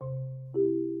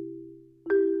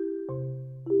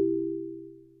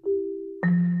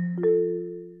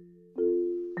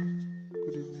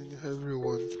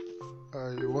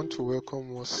want to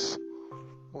welcome us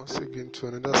once again to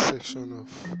another section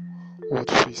of Word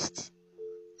Feast.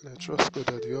 And I trust God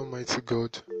that the Almighty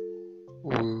God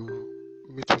will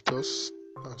meet with us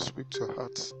and speak to our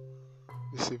hearts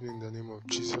this evening in the name of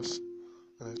Jesus.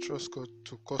 And I trust God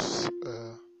to cause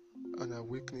an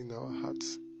awakening in our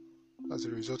hearts as a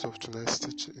result of tonight's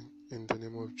teaching in the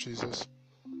name of Jesus.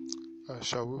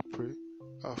 Shall we pray?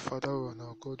 Our Father and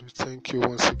our God, we thank you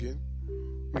once again.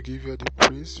 We give you the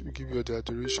praise, we give you the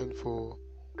adoration for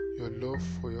your love,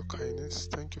 for your kindness.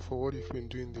 Thank you for what you've been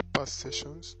doing in the past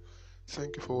sessions.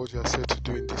 Thank you for what you are set to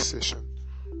do in this session.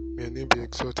 May your name be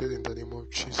exalted in the name of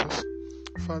Jesus.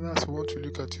 Father, as we want to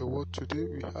look at your word today,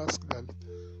 we ask that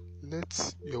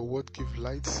let your word give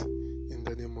light in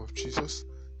the name of Jesus.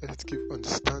 Let it give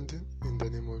understanding in the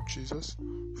name of Jesus.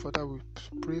 Father, we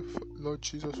pray, Lord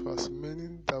Jesus, for as many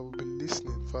that will be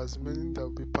listening, for as many that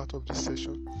will be part of this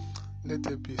session. Let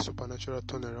there be a supernatural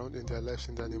turnaround in their lives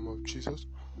in the name of Jesus.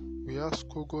 We ask,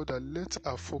 oh God, that let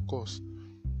our focus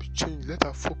be changed. Let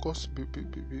our focus be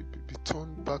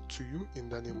turned back to you in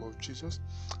the name of Jesus.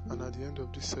 And at the end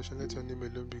of this session, let your name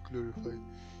alone be glorified.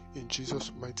 In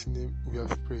Jesus' mighty name, we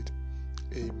have prayed.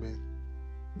 Amen.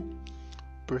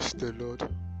 Praise the Lord.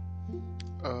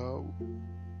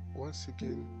 Once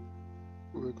again,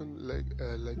 we're going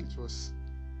to, like it was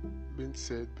being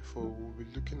said before, we'll be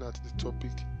looking at the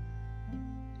topic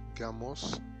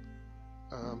Gamos.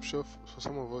 I'm sure for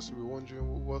some of us we're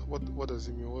wondering what does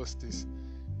it mean? What's this?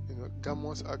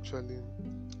 Gamos actually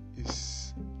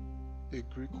is a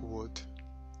Greek word.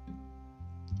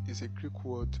 It's a Greek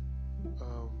word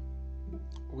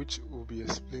which will be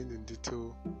explained in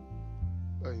detail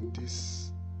in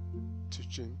this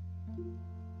teaching,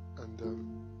 and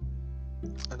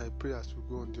I pray as we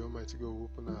go on, the Almighty God will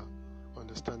open our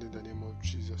understanding in the name of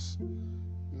Jesus.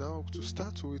 Now, to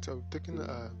start with, I'm taking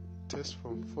a text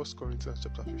from 1 Corinthians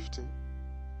chapter 15.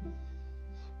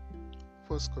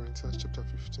 1 Corinthians chapter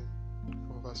 15,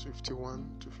 from verse 51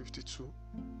 to 52.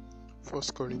 1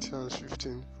 Corinthians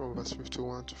 15, from verse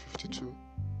 51 to 52.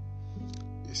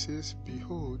 It says,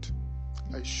 "Behold,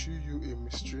 I shew you a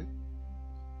mystery.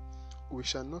 We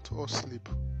shall not all sleep,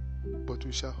 but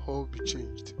we shall all be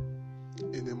changed.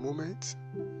 In a moment,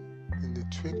 in the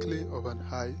twinkling of an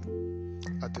eye,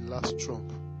 at the last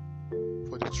trump.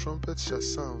 For the trumpet shall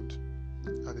sound,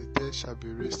 and the dead shall be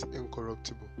raised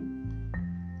incorruptible,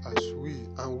 and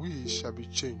we shall be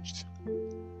changed."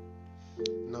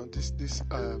 Now, this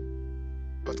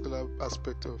particular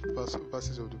aspect of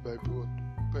passages of the Bible,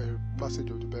 passage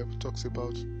of the Bible talks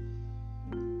about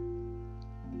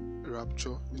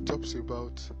rapture. It talks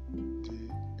about the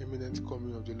imminent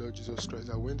coming of the Lord Jesus Christ.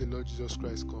 That when the Lord Jesus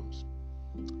Christ comes,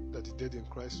 that the dead in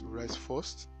Christ will rise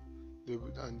first. They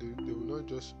will not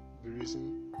just be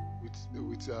risen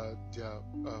with their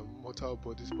mortal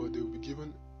bodies, but they will be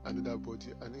given another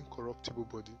body, an incorruptible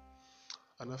body.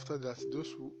 And after that,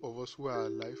 those of us who are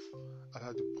alive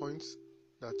at the point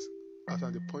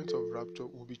of rapture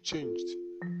will be changed,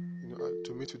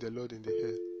 to meet with the Lord in the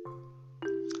air.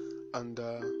 And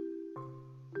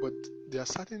but there are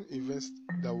certain events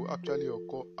that will actually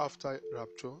occur after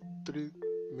rapture. Three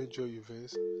major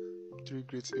events, three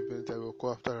great events that will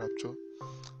occur after rapture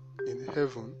in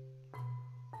heaven.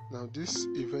 Now, these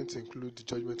events include the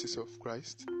judgment seat of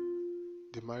Christ,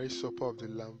 the marriage supper of the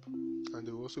Lamb, and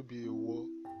there will also be a war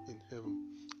in heaven.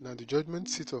 Now, the judgment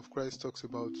seat of Christ talks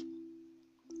about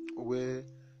where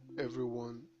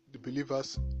everyone, the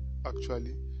believers,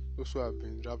 actually, those who have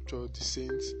been raptured,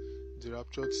 the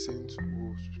raptured saints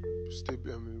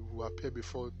will appear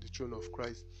before the throne of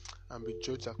Christ and be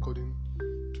judged according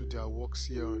to their works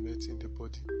here on earth in the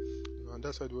body. And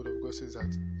that's why the word of God says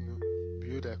that,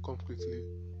 "Behold, I come quickly,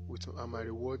 and my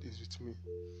reward is with me,"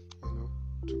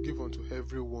 to give unto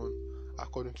everyone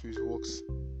according to his works,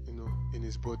 in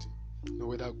his body,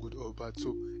 whether good or bad.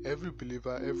 So every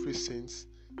believer, every saint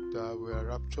that were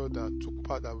raptured,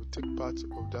 that will take part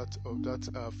of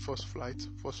that first flight,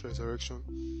 first resurrection,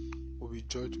 will be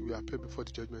judged, will appear before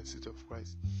the judgment seat of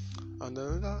Christ. And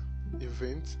another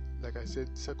event, like I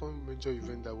said, second major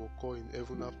event that will occur in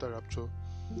heaven after rapture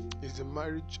is the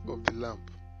marriage of the Lamb,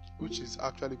 which is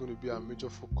actually going to be our major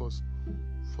focus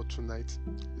for tonight.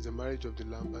 Is the marriage of the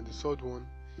Lamb. And the third one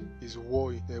is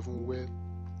war in heaven, where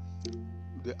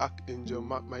the archangel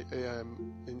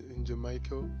Angel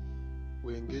Michael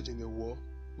will engage in a war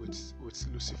with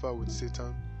Lucifer, with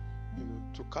Satan,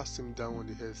 to cast him down on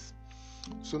the earth.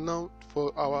 So now,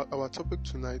 for our topic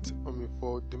tonight,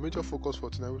 for the major focus for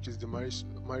tonight, which is the marriage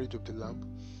of the Lamb,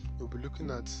 we'll be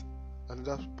looking at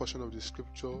another portion of the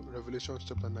scripture, Revelation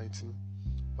chapter 19,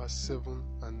 verse 7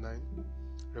 and 9.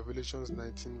 Revelations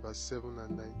 19, verse 7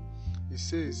 and 9. It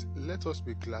says, "Let us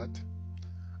be glad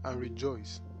and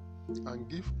rejoice and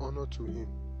give honor to him,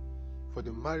 for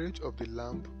the marriage of the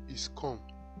Lamb is come."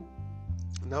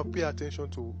 Now pay attention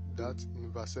to that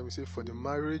in verse 7. It says, "For the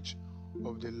marriage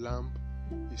of the Lamb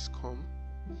is come,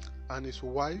 and his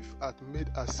wife hath made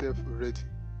herself ready."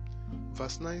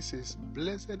 Verse 9 says,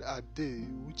 "Blessed are they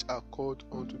which are called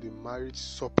unto the marriage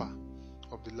supper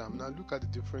of the Lamb." Now look at the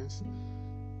difference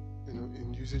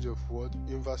in usage of word.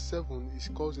 In verse 7, it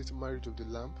calls it marriage of the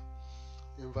Lamb.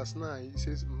 In verse 9, it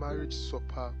says marriage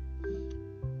supper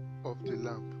of the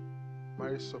Lamb.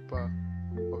 Marriage supper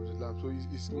of the Lamb. So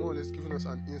it's more or less giving us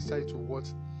an insight to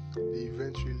what the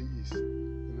event really is.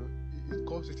 It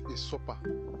calls it a supper.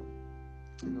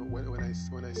 When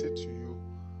I say to you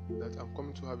that I'm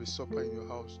coming to have a supper in your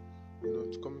house,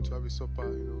 to coming to have a supper,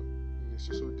 in a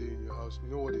special day in your house, you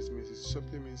know what it means? It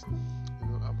simply means,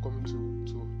 I'm coming to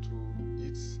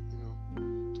eat,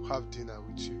 to have dinner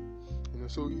with you.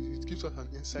 So it gives us an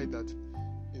insight that,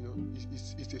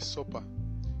 it's a supper.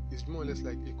 It's more or less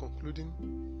like a concluding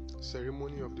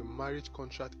ceremony of the marriage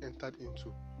contract entered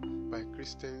into by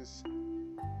Christians,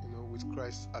 with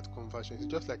Christ at conversion. It's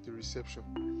just like the reception,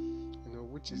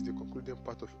 which is the concluding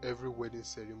part of every wedding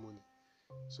ceremony.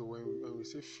 So when we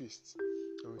say feast,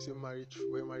 when we say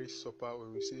marriage supper,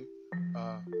 when we say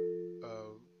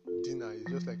dinner, it's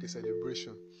just like a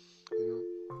celebration.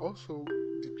 Also,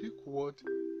 the Greek word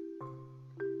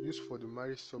used for the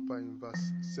marriage supper in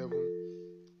verse 7,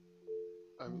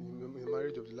 in the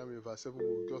marriage of the Lamb in verse 7,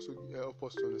 will also help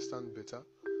us to understand better,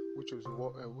 which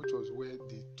was where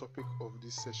the topic of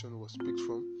this session was picked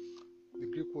from. The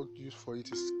Greek word used for it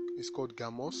is called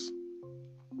gamos,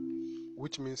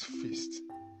 which means feast.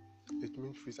 It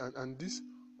means feast, and this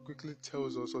quickly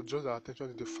tells us, or draws our attention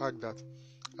to the fact that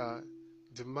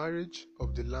the marriage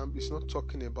of the Lamb is not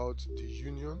talking about the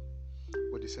union,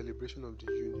 but the celebration of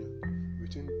the union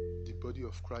between the body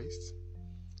of Christ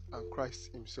and Christ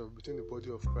himself, between the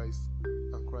body of Christ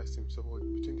and Christ himself, or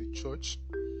between the church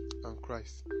and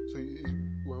Christ. So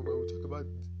when we talk about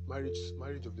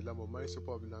marriage of the Lamb, or marriage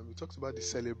supper of the Lamb, it talks about the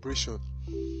celebration,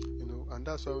 and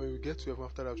that's why when we get to heaven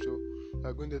after rapture, we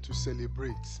are going there to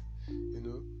celebrate,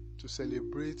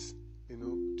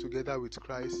 together with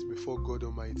Christ before God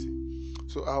Almighty.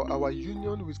 So our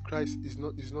union with Christ is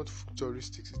not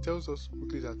futuristic. It tells us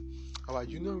quickly that our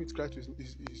union with Christ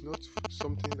is not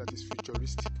something that is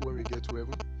futuristic when we get to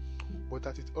heaven, but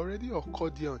that it already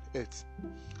occurred here on earth,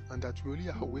 and that we only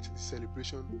await the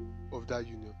celebration of that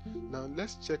union. Now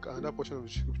let's check another portion of the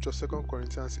scripture, 2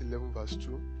 Corinthians 11 verse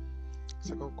 2.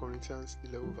 2 Corinthians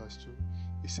 11 verse 2.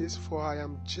 It says, "For I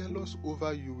am jealous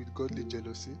over you with godly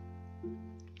jealousy,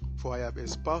 for I have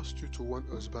espoused you to one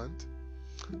husband,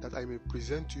 that I may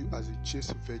present you as a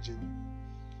chaste virgin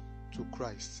to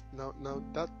Christ." Now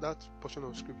that portion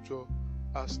of scripture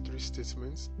has three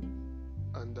statements,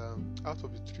 and out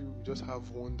of the three, we just have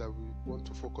one that we want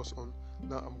to focus on.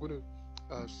 Now I'm going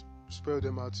to spell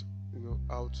them out,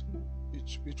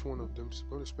 each one of them. I'm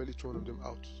going to spell each one of them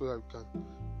out so that we can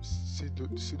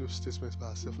see those statements by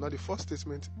ourselves. Now the first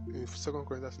statement in 2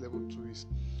 Corinthians 11:2 is,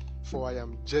 "For I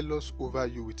am jealous over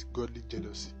you with godly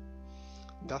jealousy."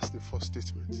 That's the first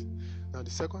statement. Now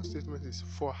the second statement is,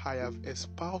 "For I have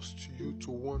espoused you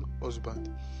to one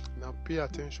husband." Now pay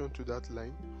attention to that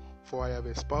line. "For I have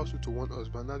espoused you to one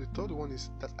husband." Now the third one is,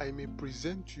 "That I may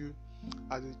present you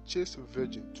as a chaste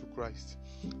virgin to Christ."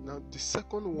 Now the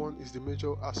second one is the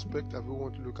major aspect that we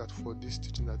want to look at for this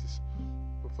teaching, that is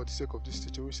for the sake of this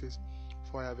teaching, which says,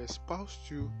 "For I have espoused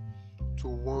you to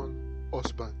one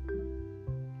husband."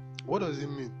 What does it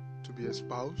mean to be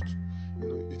espoused?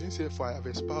 It didn't say, "For I have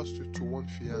espoused you to one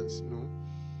fiancé." No.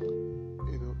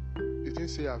 It didn't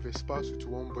say, "I've espoused you to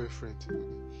one boyfriend,"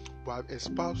 but "I've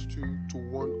espoused you to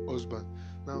one husband."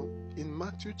 Now in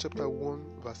Matthew chapter 1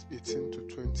 verse 18 to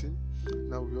 20,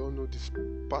 now we all know this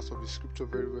part of the scripture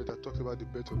very well, that talks about the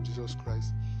birth of Jesus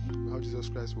Christ, how Jesus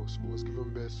Christ was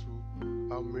given birth to,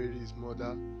 how Mary, his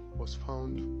mother, was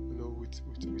found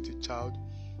with a child,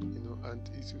 and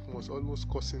it was almost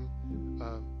causing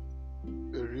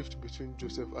a rift between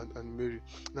Joseph and Mary.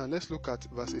 Now let's look at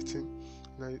verse 18.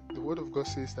 Now the word of God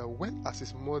says that when as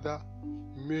his mother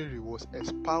Mary was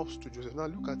espoused to Joseph. Now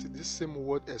look at it, this same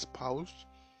word espoused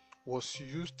was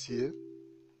used here.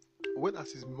 When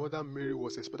as his mother Mary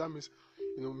was espoused, that means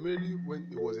Mary, when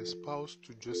he was espoused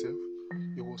to Joseph,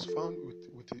 he was found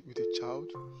with a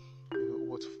child.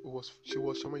 She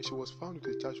was found with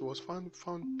a child. She was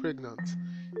found pregnant,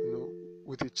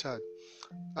 with a child,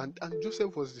 and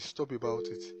Joseph was disturbed about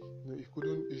it.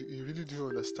 He really didn't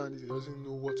understand it. He doesn't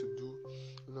know what to do.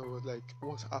 Was like,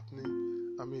 what's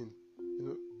happening? I mean,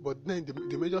 But then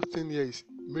the major thing here is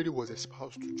Mary was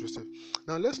espoused to Joseph.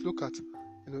 Now let's look at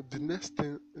the next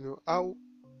thing, how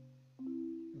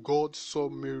God saw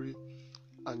Mary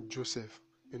and Joseph,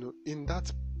 in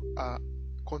that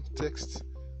context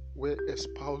where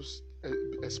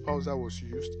espousal was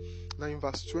used. Now in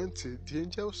verse 20, the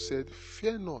angel said,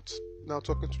 "Fear not," now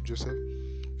talking to Joseph,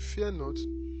 "fear not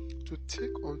to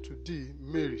take unto thee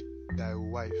Mary thy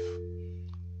wife,"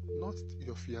 not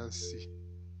your fiancée,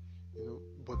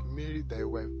 but Mary thy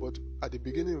wife. But at the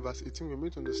beginning of verse 18, we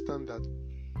need to understand that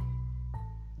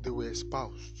they were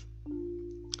espoused,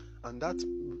 and that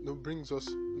brings us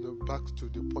back to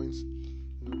the point,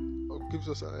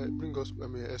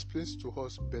 explains to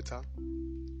us better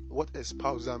what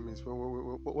espousal means.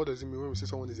 What does it mean when we say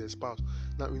someone is espoused?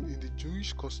 Now in the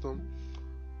Jewish custom,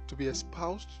 to be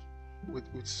espoused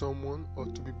with someone, or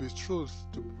to be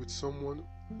betrothed with someone,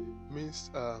 means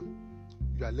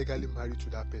you are legally married to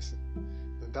that person.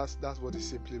 And that's what it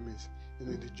simply means.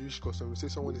 In the Jewish custom, we say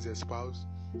someone is espoused,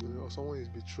 or someone is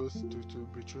betrothed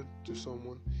to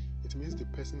someone. It means the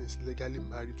person is legally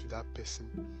married to that person,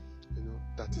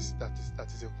 that is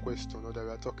in question, or that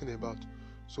we are talking about.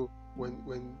 So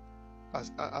when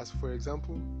as for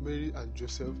example, Mary and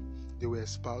Joseph, they were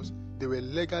espoused, they were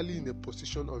legally in a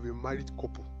position of a married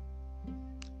couple.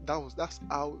 That's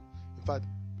how, in fact,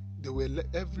 they were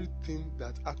everything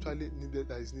that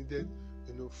is needed,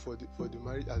 for the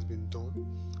marriage has been done.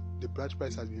 The bride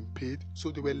price has been paid,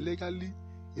 so they were legally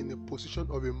in a position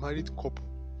of a married couple.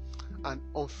 And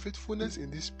unfaithfulness in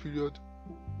this period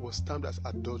was termed as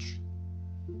adultery,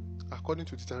 according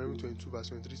to Deuteronomy 22 verse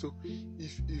 23. So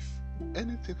if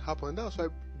anything happened, that's why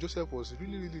Joseph was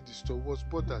really, really disturbed, was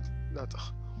bothered that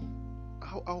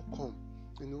how come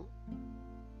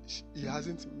he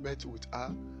hasn't met with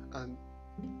her, and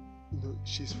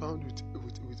she's found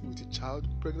with a child,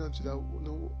 pregnant with her.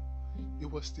 He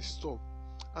was disturbed,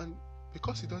 and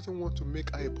because he doesn't want to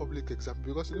make her a public example,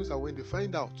 because he knows that when they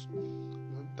find out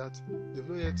that they've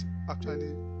not yet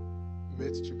actually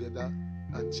met together,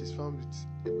 and she's found with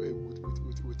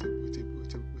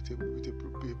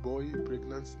a boy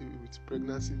pregnancy, it's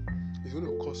going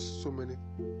to cause so many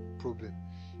problems.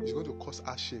 It's going to cause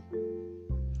her shame.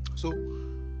 So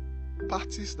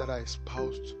parties that are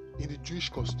espoused in the Jewish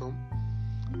custom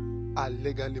are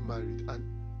legally married, and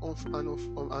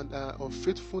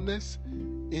unfaithfulness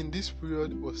in this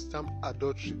period was termed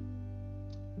adultery.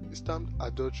 It's termed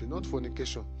adultery, not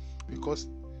fornication, because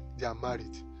they are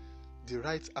married. The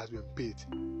right has been paid.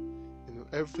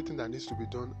 Everything that needs to be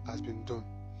done has been done.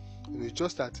 It's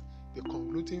just that the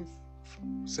concluding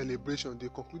celebration, the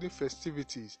concluding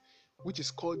festivities, which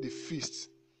is called the feast,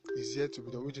 is yet to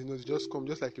be done, which is just come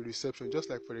just like a reception. Just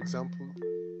like, for example,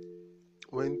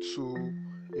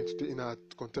 in our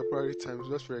contemporary times,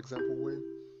 just for example, when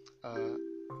a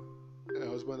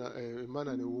man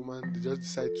and a woman, they just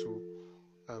decide to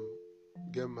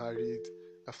get married.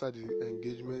 After the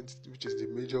engagement, which is the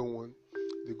major one,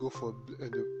 they go for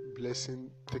the blessing,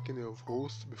 taking of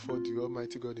oath before the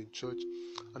Almighty God in church,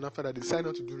 and after that they decide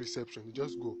not to do reception. They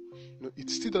just go. It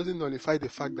still doesn't nullify the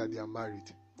fact that they are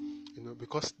married,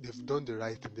 because they've done the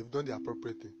right thing, they've done the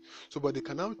appropriate thing. So, but they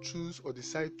can now choose or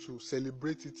decide to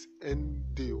celebrate it any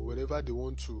day, whatever they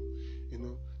want to,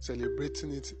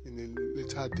 celebrating it in a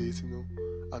later date,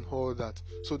 and all that.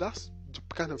 So that's the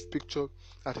kind of picture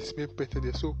that is being painted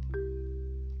there. So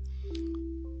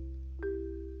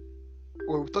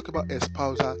when we talk about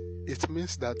espousal, it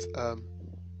means that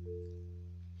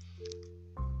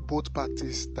both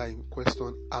parties that are in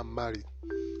question are married.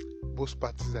 Both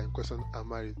parties that are in question are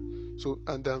married. So,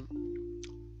 and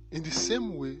in the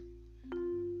same way,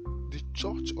 the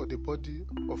church or the body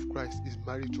of Christ is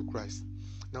married to Christ.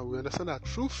 Now we understand that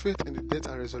through faith in the death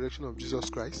and resurrection of Jesus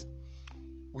Christ,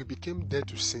 we became dead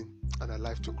to sin and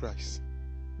alive to Christ.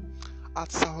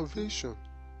 At salvation,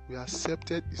 we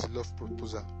accepted His love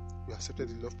proposal. We accepted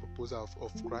the love proposal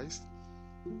of Christ,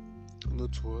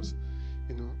 to us.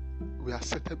 We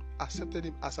accepted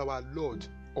Him as our Lord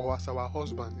or as our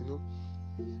husband. In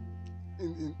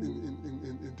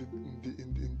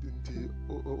the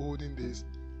olden days,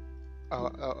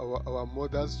 our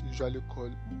mothers usually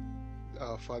call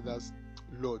our fathers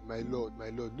Lord, my Lord, my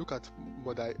Lord. Look at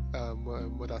Mother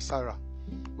Sarah,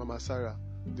 Mama Sarah,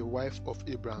 the wife of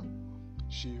Abraham.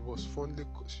 She was fondly.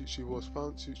 She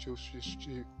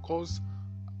calls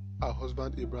her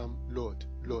husband Abraham Lord,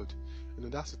 Lord.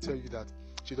 That's to tell you that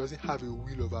she doesn't have a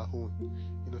will of her own.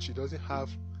 She doesn't have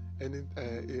any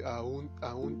a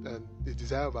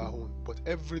desire of her own. But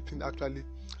everything actually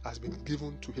has been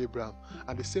given to Abraham.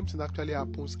 And the same thing actually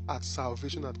happens at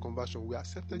salvation and conversion. We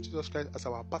accepted Jesus Christ as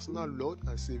our personal Lord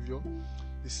and Savior.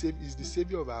 Is the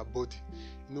Savior of our body.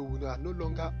 We are no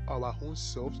longer our own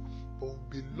selves, but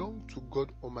we belong to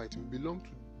God Almighty. We belong to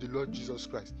the Lord Jesus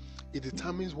Christ. It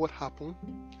determines what happened.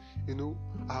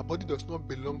 Our body does not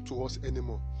belong to us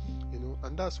anymore.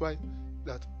 And that's why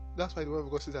the word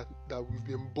of God says that we've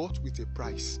been bought with a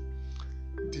price.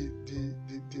 The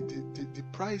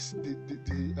price,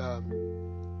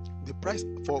 the price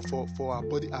for our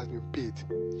body has been paid.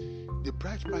 The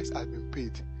bride price has been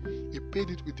paid. He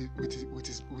paid it with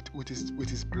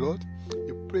his blood.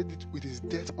 He paid it with his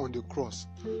death on the cross.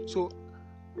 So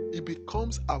he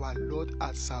becomes our Lord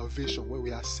at salvation. When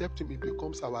we accept him, he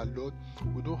becomes our Lord.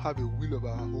 We don't have a will of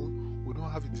our own. We don't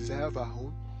have a desire of our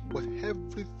own. But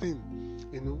everything,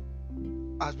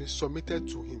 has been submitted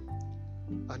to him.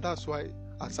 And that's why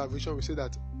at salvation we say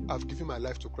that I've given my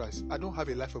life to Christ. I don't have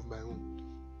a life of my own.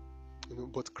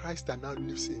 But Christ that now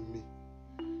lives in me.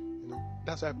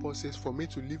 That's why Paul says, for me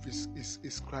to live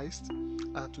is Christ,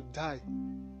 and to die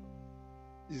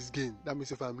is gain. That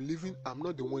means if I'm living, I'm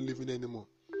not the one living anymore.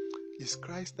 It's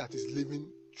Christ that is living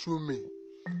through me.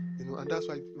 And that's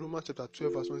why Romans chapter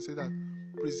 12 verse 1 says that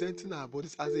presenting our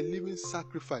bodies as a living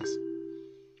sacrifice,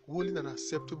 holy and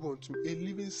acceptable unto a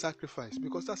living sacrifice,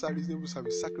 because that's our reasonable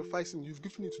service. Sacrificing, you've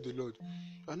given it to the Lord.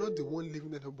 You are not the one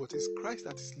living it, but it's Christ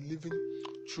that is living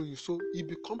through you. So he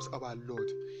becomes our Lord.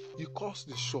 He calls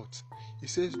the shot. He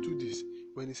says, do this.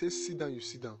 When he says sit down, you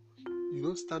sit down. You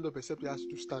don't stand up except he has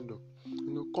to stand up.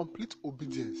 Complete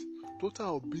obedience,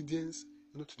 total obedience,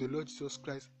 to the Lord Jesus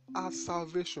Christ as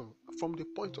salvation, from the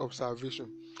point of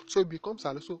salvation. So it becomes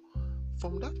also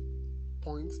from that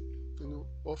point,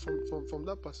 or from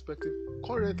that perspective.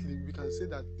 Currently, we can say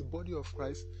that the body of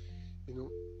Christ,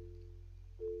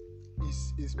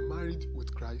 is married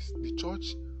with Christ. The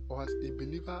church, or as a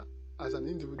believer, as an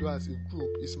individual, as a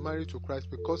group, is married to Christ,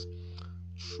 because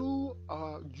through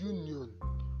our union,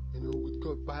 with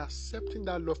God, by accepting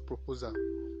that love proposal,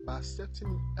 by accepting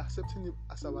him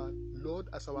as our Lord,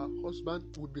 as our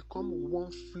husband, we become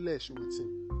one flesh with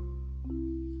him.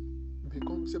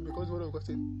 Because the word of God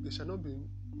says, they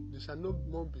shall no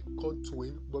more be called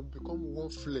twain, but become one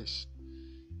flesh.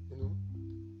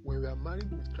 When we are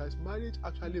married with Christ, marriage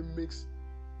actually makes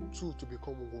two to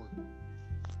become one.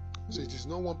 So it is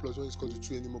not 1 plus 1 is equal to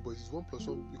 2 anymore, but it is 1 plus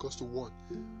 1 equals to 1.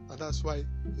 And that's why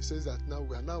it says that now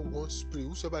we are now one spirit.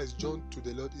 Whosoever is joined to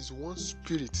the Lord is one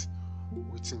spirit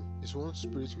with him. Is one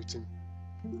spirit with him.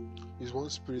 Is one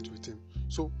spirit with him.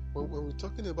 So when we're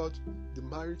talking about the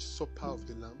marriage supper of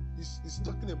the Lamb, it's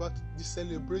talking about the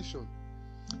celebration.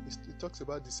 It talks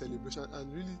about the celebration,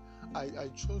 and really I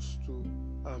chose to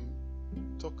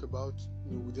talk about,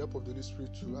 with the help of the Holy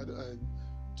Spirit,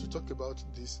 to talk about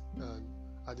this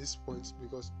at this point,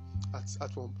 because at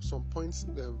some points,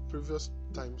 previous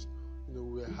times, we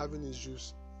were having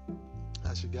issues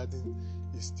as regarding,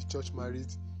 is the church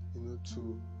married,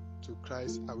 to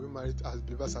Christ? Are we married as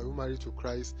believers? Are we married to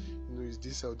Christ? Is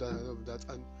this or that and all of that?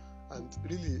 And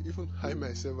really, even I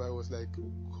myself, I was like,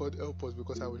 God help us,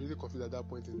 because I was really confused at that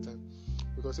point in time.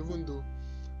 Because even though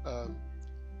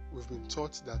we've been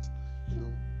taught that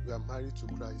we are married to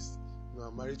Christ, we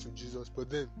are married to Jesus, but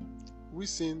then we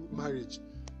seen marriage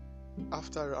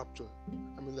after rapture.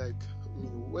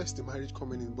 Where's the marriage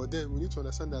coming in? But then we need to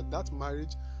understand that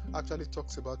marriage actually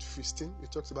talks about feasting.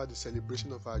 It talks about the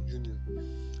celebration of our union.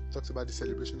 It talks about the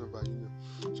celebration of our union.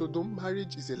 So though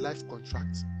marriage is a life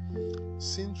contract,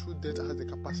 sin through death has the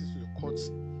capacity to cut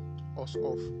us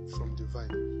off from the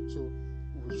vine. So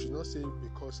we should not say,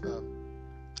 because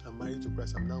I'm married to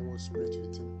Christ, I'm now one spirit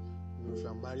with him. If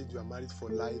you are married for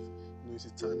life, it's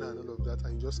eternal and all of that,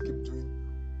 and you just keep doing,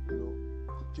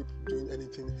 keep doing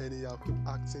anything anyhow, keep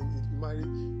acting. You marry,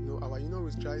 our union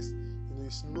with Christ,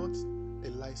 it's not a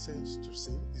license to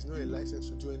sin. It's not a license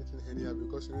to do anything anyhow,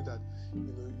 because you know that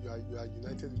you are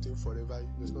united with him forever.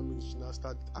 It does not mean you should now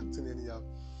start acting anyhow.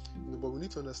 But we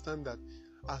need to understand that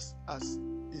as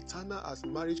eternal as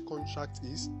marriage contract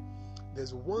is,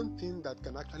 there's one thing that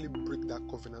can actually break that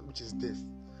covenant, which is death.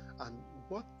 And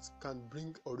what can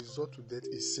bring or result to death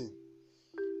is sin.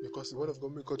 Because the word of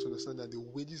God makes us to understand that the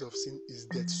wages of sin is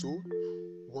death. So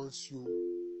once you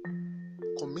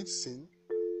commit sin,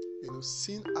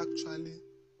 sin actually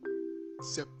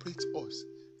separates us.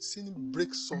 Sin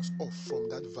breaks us off from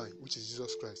that vine, which is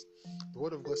Jesus Christ. The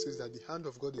word of God says that the hand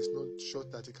of God is not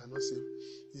short that he cannot save.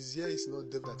 His ear is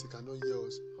not deaf that he cannot hear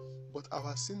us. But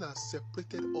our sin has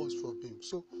separated us from him.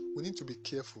 So we need to be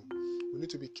careful. We need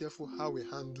to be careful how we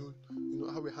handle,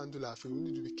 our faith. We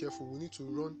need to be careful. We need to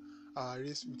run our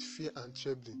race with fear and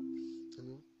trembling.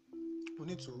 we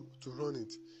need to run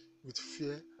it with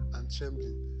fear and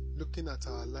trembling, looking at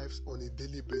our lives on a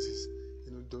daily basis.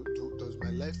 Does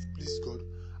my life please God?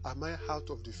 Am I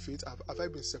out of the faith? Have I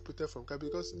been separated from God?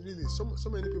 Because really, so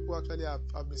many people actually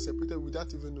have been separated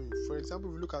without even knowing. For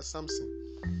example, if we look at Samson,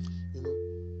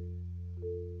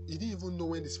 he didn't even know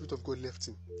when the Spirit of God left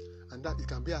him, and that it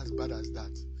can be as bad as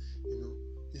that.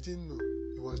 He didn't know.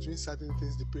 He was doing certain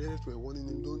things. The parents were warning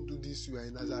him, don't do this, you are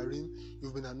in Nazarene,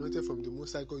 you've been anointed from the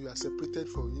Most High God, you are separated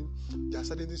from him. There are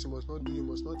certain things you must not do. You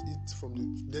must not eat from the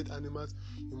dead animals,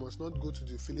 you must not go to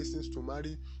the Philistines to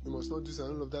marry, you must not do some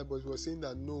all of that. But he was saying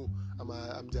that no,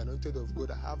 I'm the anointed of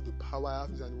God, I have the power, I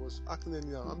have this, and he was acting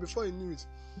anyhow. And before he knew it,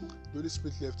 the Holy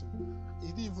Spirit left him. He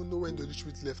didn't even know when the Holy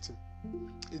Spirit left him.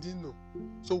 He didn't know.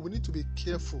 So we need to be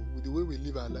careful with the way we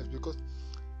live our lives, because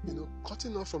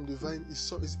cutting off from the vine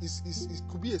it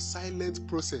could be a silent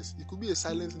process. It could be a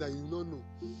silent thing that you don't know.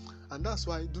 And that's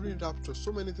why during rapture,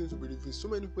 so many things will be revealed. So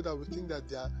many people that will think that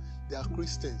they are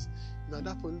Christians. And at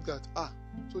that point, look at,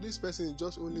 so this person is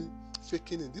just only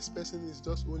faking it. This person is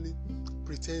just only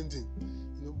pretending.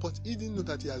 But he didn't know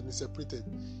that he has been separated.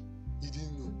 He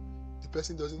didn't know. The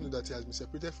person doesn't know that he has been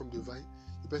separated from the vine.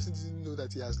 The person didn't know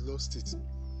that he has lost it.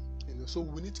 So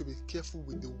we need to be careful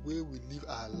with the way we live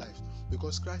our lives,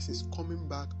 because Christ is coming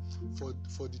back for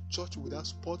the church without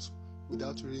spot,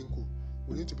 without wrinkle.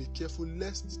 We need to be careful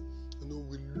lest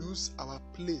we lose our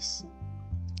place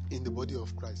in the body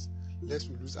of Christ. Lest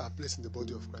we lose our place in the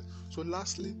body of Christ. So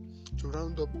lastly, to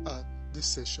round up this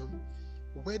session,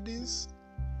 weddings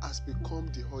has become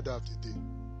the order of the day.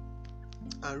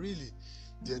 And really,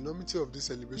 the enormity of these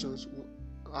celebrations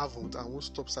haven't and won't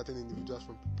stop certain individuals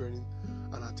from preparing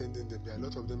and attending them. There are a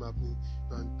lot of them happening,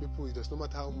 and people, it does no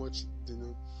matter how much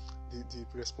the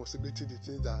responsibility, the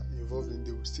things that are involved in,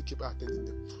 they will still keep attending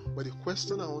them. But the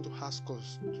question I want to ask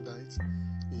us tonight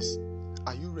is,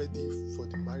 are you ready for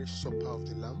the marriage supper of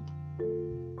the Lamb?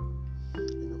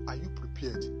 Are you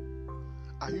prepared?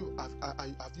 Have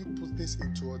you put this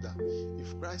into order?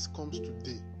 If Christ comes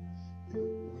today,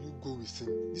 will you go with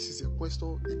him? This is a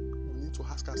question we need to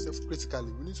ask ourselves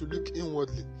critically. We need to look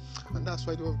inwardly, and that's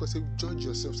why the word of God says, judge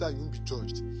yourself so that you won't be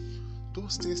judged.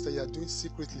 Those things that you are doing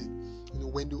secretly,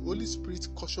 when the Holy Spirit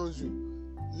cautions you,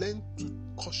 learn to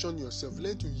caution yourself.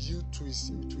 Learn to yield to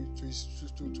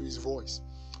his voice.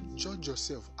 Judge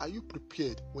yourself. Are you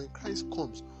prepared? When Christ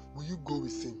comes, will you go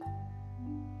with him?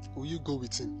 Will you go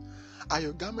with him? Are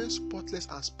your garments spotless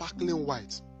and sparkling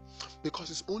white? Because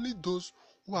it's only those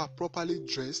who are properly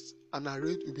dressed and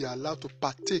arrayed will be allowed to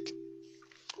partake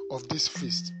of this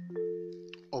feast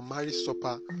or marriage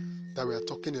supper that we are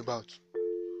talking about.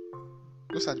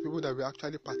 Those are the people that will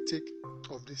actually partake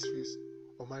of this feast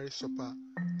or marriage supper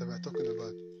that we are talking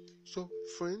about. So,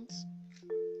 friends,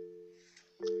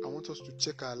 I want us to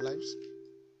check our lives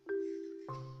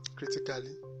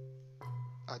critically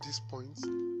at this point.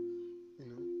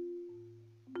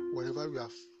 Wherever we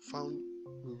have found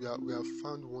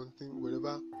one thing,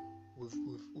 wherever we've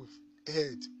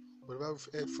erred, wherever we've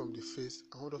erred from the faith,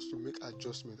 I want us to make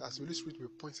adjustments. As the Holy Spirit will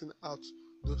be pointing out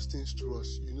those things to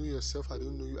us. You know yourself, I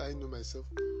don't know you, I know myself.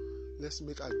 Let's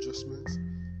make adjustments,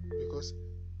 because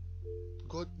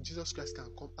Jesus Christ can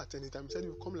come at any time. He said he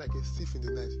will come like a thief in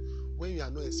the night when you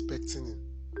are not expecting him.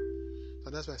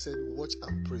 And that's why I said watch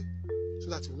and pray, so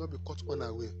that you will not be caught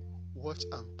unaware. Watch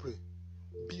and pray.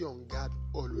 Be on guard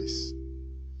always.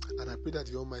 And I pray that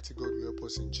the Almighty God will help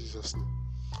us in Jesus' name.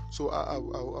 So I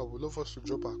would love us to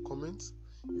drop our comments.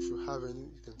 If you have any,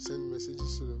 you can send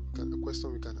messages so that a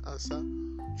question we can answer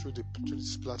through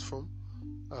this platform.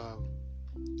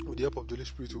 With the help of the Holy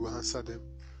Spirit, we will answer them.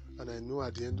 And I know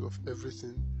at the end of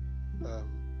everything,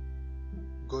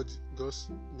 God's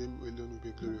name alone will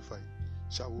be glorified.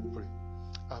 Shall we pray?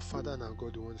 Our Father and our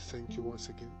God, we want to thank you once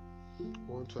again.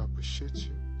 We want to appreciate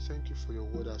you. Thank you for your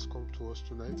word that has come to us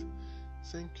tonight.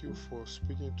 Thank you for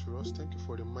speaking to us. Thank you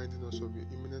for reminding us of your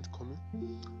imminent coming.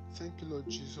 Thank you, Lord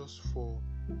Jesus, for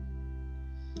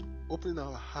opening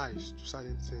our eyes to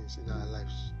certain things in our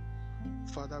lives.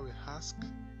 Father, we ask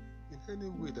in any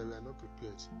way that we are not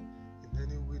prepared, in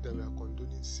any way that we are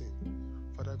condoning sin,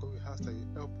 Father God, we ask that you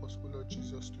help us, O Lord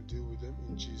Jesus, to deal with them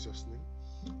in Jesus'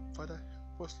 name. Father,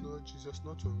 help us, Lord Jesus,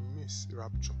 not to miss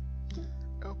rapture.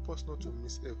 Help us not to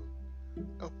miss heaven.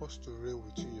 Help us to reign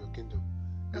with you in your kingdom.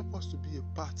 Help us to be a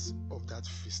part of that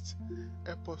feast.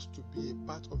 Help us to be a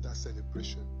part of that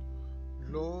celebration.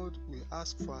 Lord, we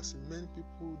ask for as many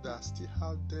people that are still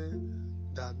out there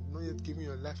that are not yet giving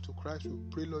your life to Christ. We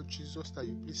pray, Lord Jesus, that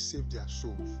you please save their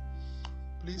souls.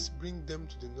 Please bring them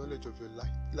to the knowledge of your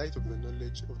light of your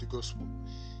knowledge of the gospel.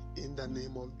 In the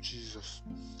name of Jesus.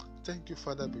 Thank you,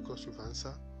 Father, because you've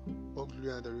answered. All glory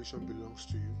and adoration belongs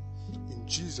to you. In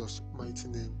Jesus' mighty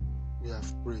name, we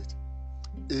have prayed.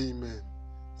 Amen.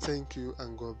 Thank you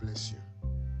and God bless you.